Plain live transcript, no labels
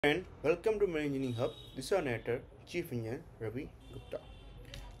And welcome to Marine Engineering Hub. This is our narrator, Chief Engineer Ravi Gupta.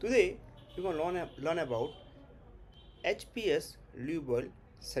 Today, we're going to learn about HPS Lube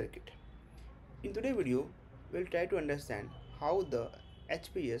circuit. In today's video, we'll try to understand how the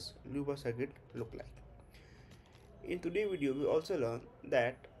HPS Lube circuit look like. In today's video, we also learn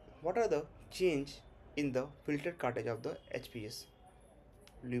that what are the change in the filter cartridge of the HPS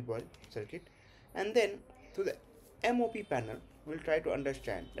Lube circuit, and then to the MOP panel we'll try to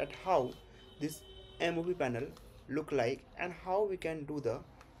understand that how this MOP panel look like and how we can do the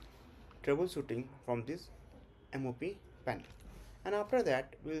troubleshooting from this MOP panel. And after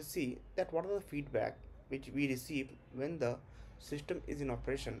that we'll see that what are the feedback which we receive when the system is in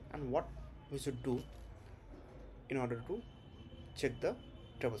operation and what we should do in order to check the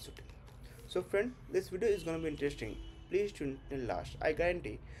troubleshooting. So friend, this video is going to be interesting. Please tune till last. I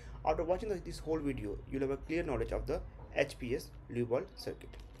guarantee after watching this whole video you'll have a clear knowledge of the HPS Lube circuit.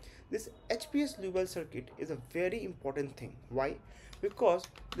 This HPS Lube circuit is a very important thing. Why? Because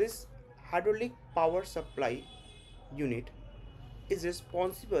this hydraulic power supply unit is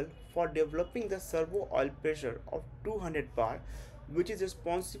responsible for developing the servo oil pressure of 200 bar, which is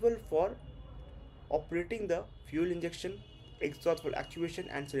responsible for operating the fuel injection, exhaust valve actuation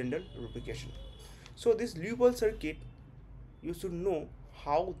and cylinder lubrication. So this Lube circuit, you should know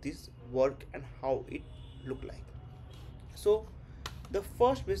how this work and how it look like. So the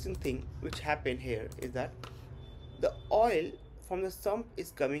first basic thing which happen here is that the oil from the sump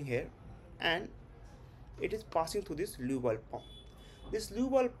is coming here and it is passing through this lube oil pump. This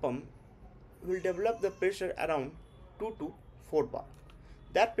lube oil pump will develop the pressure around 2 to 4 bar.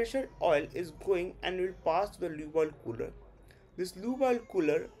 That pressure oil is going and will pass to the lube oil cooler. This lube oil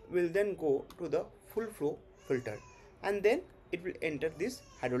cooler will then go to the full flow filter and then it will enter this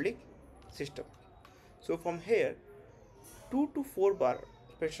hydraulic system. So from here 2 to 4 bar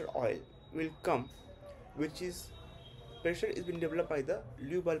pressure oil will come, which is pressure is being developed by the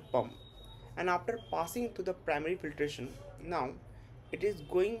lube oil pump, and after passing to the primary filtration, now it is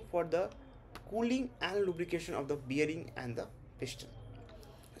going for the cooling and lubrication of the bearing and the piston.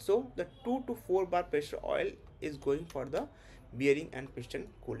 So the 2 to 4 bar pressure oil is going for the bearing and piston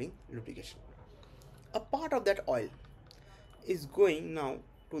cooling lubrication. A part of that oil is going now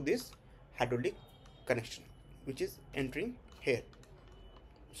to this hydraulic connection, which is entering here.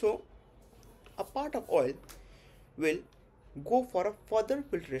 So a part of oil will go for a further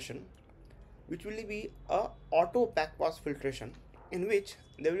filtration, which will be a auto backwash filtration, in which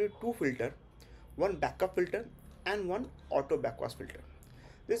there will be two filter, one backup filter and one auto backwash filter.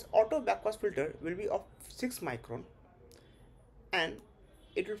 This auto backwash filter will be of 6 micron and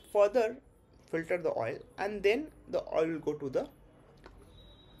it will further filter the oil, and then the oil will go to the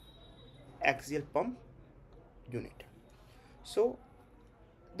axial pump unit. So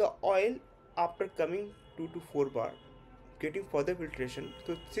the oil, after coming 2 to 4 bar, getting further filtration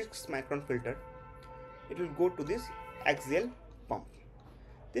to 6 micron filter, it will go to this axial pump.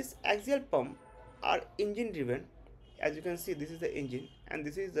 This axial pump are engine driven. As you can see, this is the engine and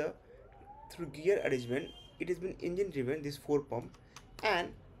this is the through gear arrangement. It has been engine driven, this 4 pump,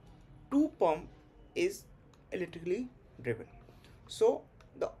 and 2 pump is electrically driven. So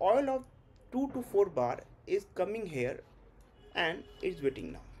the oil of 2 to 4 bar is coming here and it's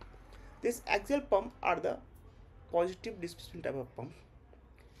waiting now. This axial pump are the positive displacement type of pump.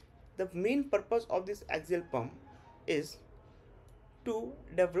 The main purpose of this axial pump is to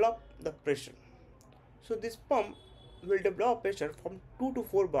develop the pressure. So this pump will develop pressure from 2 to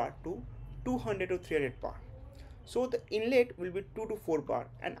 4 bar to 200 to 300 bar. So the inlet will be 2 to 4 bar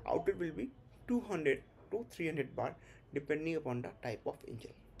and outlet will be 200 to 300 bar depending upon the type of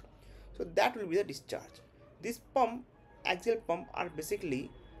engine. So that will be the discharge. This pump, axial pump, are basically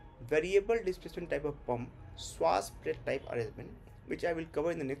variable displacement type of pump, swash plate type arrangement, which I will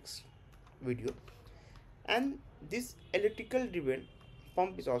cover in the next video. And this electrical driven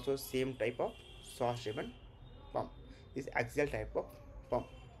pump is also same type of swash driven pump, this axial type of pump.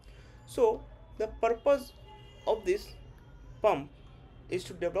 So the purpose of this pump is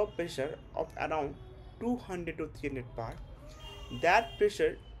to develop pressure of around 200 to 300 bar. That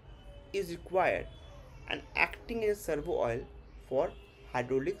pressure is required and acting as servo oil for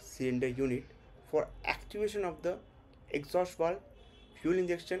hydraulic cylinder unit for activation of the exhaust valve, fuel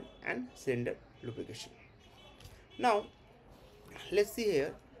injection and cylinder lubrication. Now let's see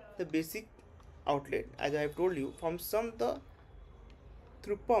here the basic outlet. As I have told you, from some the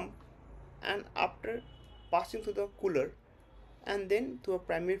through pump and after passing through the cooler and then to a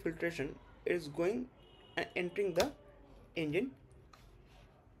primary filtration, it is going and entering the engine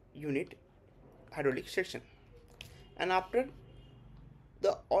unit hydraulic section, and after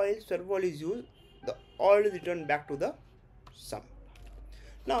the oil servo oil is used, the oil is returned back to the sump.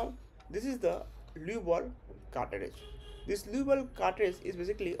 Now this is the lube oil cartridge. This lube oil cartridge is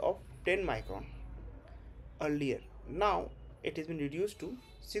basically of 10 micron earlier. Now it has been reduced to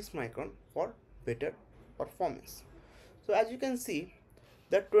 6 micron for better performance. So as you can see,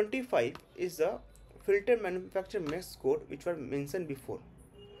 the 25 is the filter manufacturer max code which was mentioned before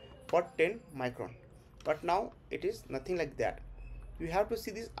for 10 micron, but now it is nothing like that. You have to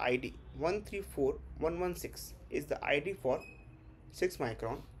see this ID 134116 is the ID for 6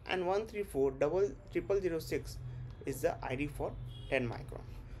 micron, and 1340006 is the ID for 10 micron.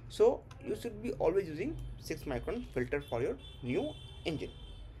 So you should be always using 6 micron filter for your new engine.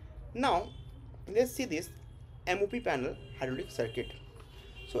 Now let's see this MOP panel hydraulic circuit.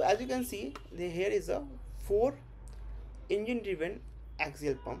 So as you can see, here is a 4 engine driven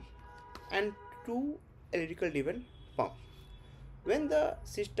axial pump and 2 electrical driven pump. When the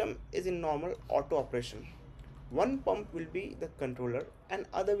system is in normal auto operation, one pump will be the controller and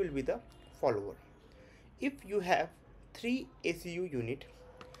other will be the follower. If you have 3 ACU unit,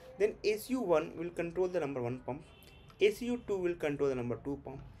 then ACU1 will control the number 1 pump, ACU2 will control the number 2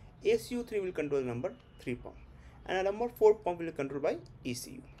 pump, ACU3 will control the number 3 pump, and a number 4 pump will be controlled by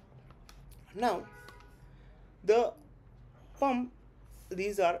ECU. Now the pump,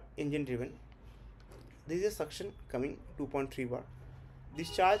 these are engine driven. This is suction coming 2.3 bar.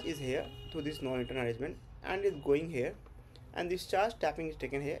 Discharge is here through this non-return arrangement and is going here, and discharge tapping is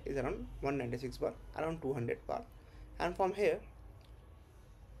taken here is around 196 bar, around 200 bar, and from here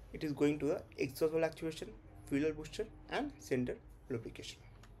it is going to the exhaust valve actuation, fuel booster and cylinder lubrication.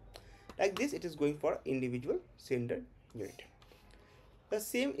 Like this it is going for individual cylinder unit. The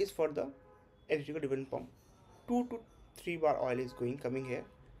same is for the electrical driven pump. 2 to 3 bar oil is coming here.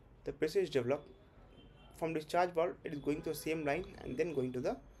 The pressure is developed from discharge valve. It is going to the same line and then going to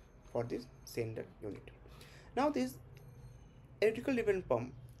the for this cylinder unit. Now this electrical driven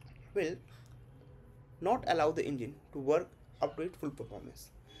pump will not allow the engine to work up to its full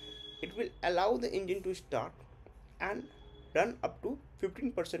performance. It will allow the engine to start and run up to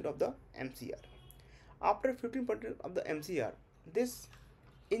 15% of the MCR. After 15% of the MCR, this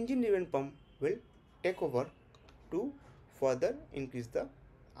engine driven pump will take over to further increase the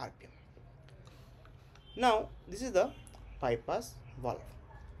RPM. Now this is the bypass valve.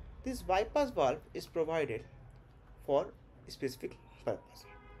 This bypass valve is provided for a specific purpose.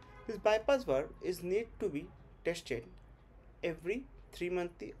 This bypass valve is need to be tested every 3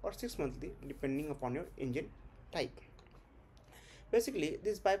 monthly or 6 monthly depending upon your engine type. Basically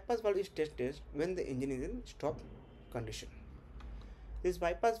this bypass valve is tested when the engine is in stop condition. This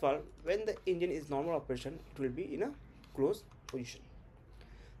bypass valve, when the engine is normal operation, it will be in a closed position.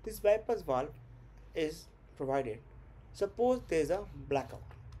 This bypass valve is provided, suppose there is a blackout.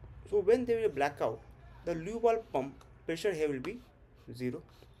 So when there is a blackout, the lube oil pump pressure here will be 0.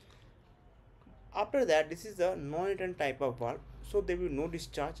 After that, this is a non-return type of valve, so there will be no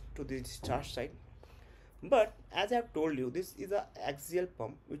discharge to the discharge side. But as I have told you, this is a axial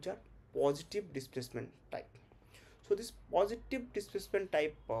pump which are positive displacement type. So this positive displacement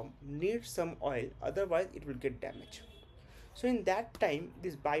type pump needs some oil, otherwise it will get damaged. So in that time,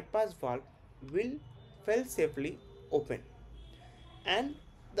 this bypass valve will fail safely open, and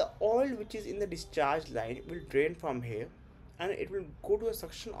the oil which is in the discharge line will drain from here, and it will go to a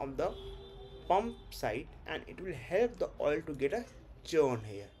section of the pump side, and it will help the oil to get a churn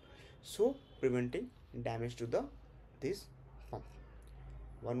here, so preventing damage to this pump.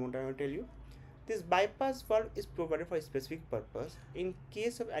 One more time I will tell you, this bypass valve is provided for a specific purpose. In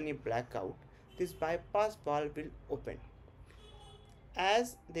case of any blackout, this bypass valve will open.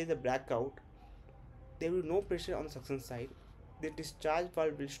 As there is a blackout, there will be no pressure on the suction side. The discharge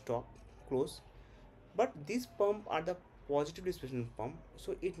valve will stop, close. But these pumps are the positive displacement pump,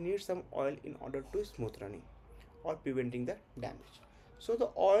 so it needs some oil in order to smooth running or preventing the damage. So the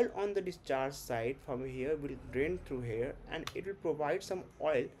oil on the discharge side from here will drain through here, and it will provide some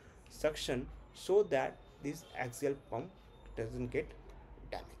oil suction so that this axial pump doesn't get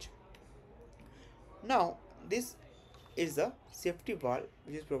damaged. Now this is a safety valve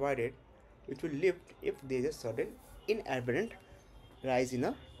which is provided, which will lift if there is a sudden inadvertent rise in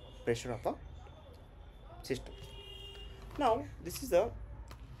the pressure of a system. Now this is a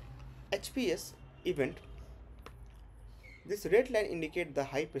HPS event. This red line indicates the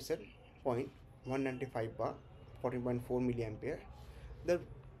high pressure point 195 bar 14.4 milliampere. The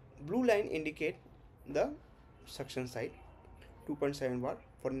blue line indicates the suction side 2.7 bar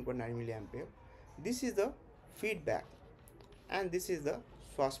 14.9 milliampere. This is the feedback, and this is the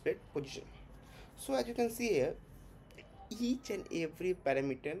swash plate position. So as you can see here, each and every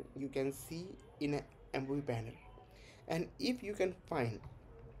parameter you can see in a MOV panel, and if you can find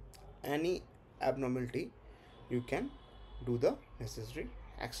any abnormality, you can do the necessary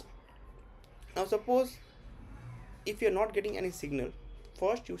action. Now suppose if you're not getting any signal,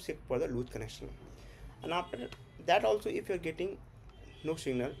 first you check for the loose connection, and after that also if you're getting no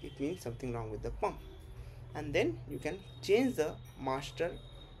signal, it means something wrong with the pump, and then you can change the master,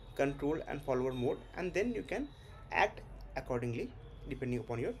 control and follower mode, and then you can act accordingly depending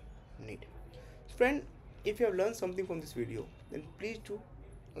upon your need. So friend, if you have learned something from this video, then please do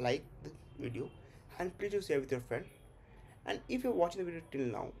like the video and please do share with your friend. And if you're watching the video till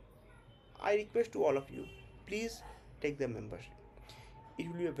now, I request to all of you, please take the membership. It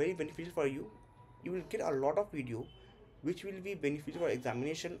will be very beneficial for you. You will get a lot of video which will be beneficial for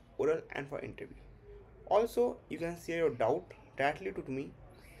examination, oral and for interview. Also, you can share your doubt directly to me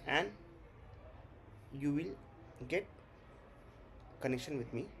and you will get connection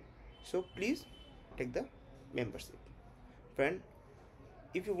with me. So please take the membership. Friend,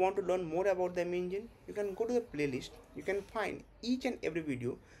 if you want to learn more about the engine, you can go to the playlist. You can find each and every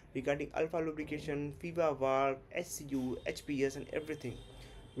video regarding alpha lubrication, FIBA valve, SCU, HPS and everything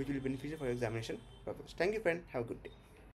which will be beneficial for your examination purpose. Thank you friend. Have a good day.